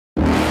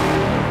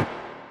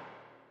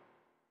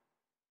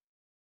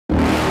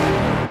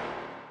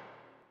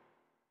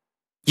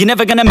you're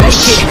never gonna make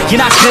it.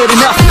 You're not good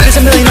enough, there's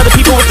a million other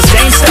people with the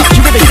same stuff. You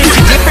really think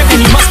you're different,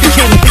 man, you must be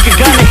kidding. Think you're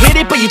gonna hit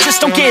it, but you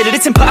just don't get it.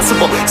 It's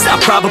impossible, it's not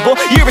probable,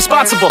 you're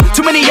irresponsible.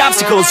 Too many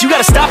obstacles, you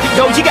gotta stop it,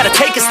 yo. You gotta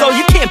take it slow,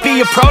 you can't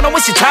be a pro. Don't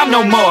waste your time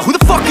no more. Who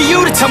the fuck are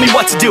you to tell me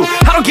what to do?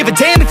 I don't give a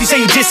damn if you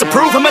say you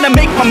disapprove. I'm gonna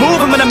make my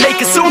move, I'm gonna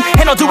make it soon.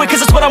 And I'll do it cause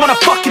it's what I wanna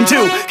fucking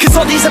do. Cause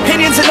all these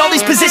opinions and all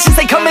these positions,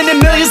 they come in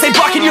millions, they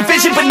blocking your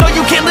vision. But no,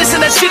 you can't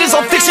listen, that shit is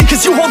all fiction.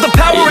 Cause you hold the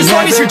power as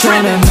long as you're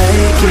driven.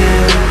 Make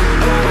it.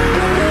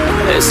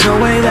 There's no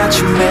way that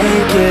you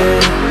make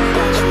it.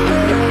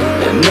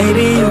 And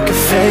maybe you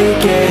could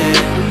fake it,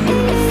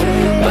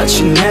 but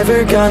you're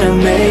never gonna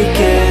make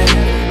it.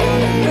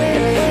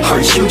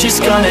 Are you just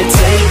gonna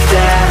take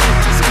that?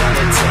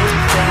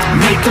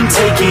 Make them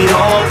take it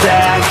all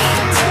back.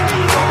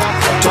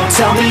 Don't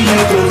tell me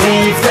you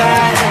believe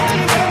that.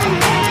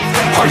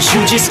 Are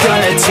you just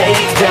gonna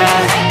take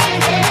that?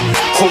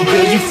 Or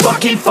will you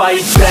fucking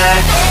fight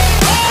back?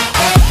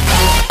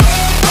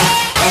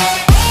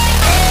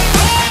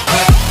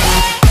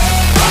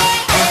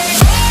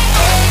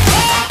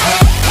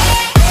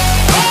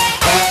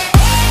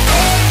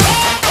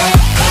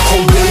 Or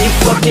will you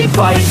fucking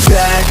fight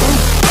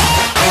back?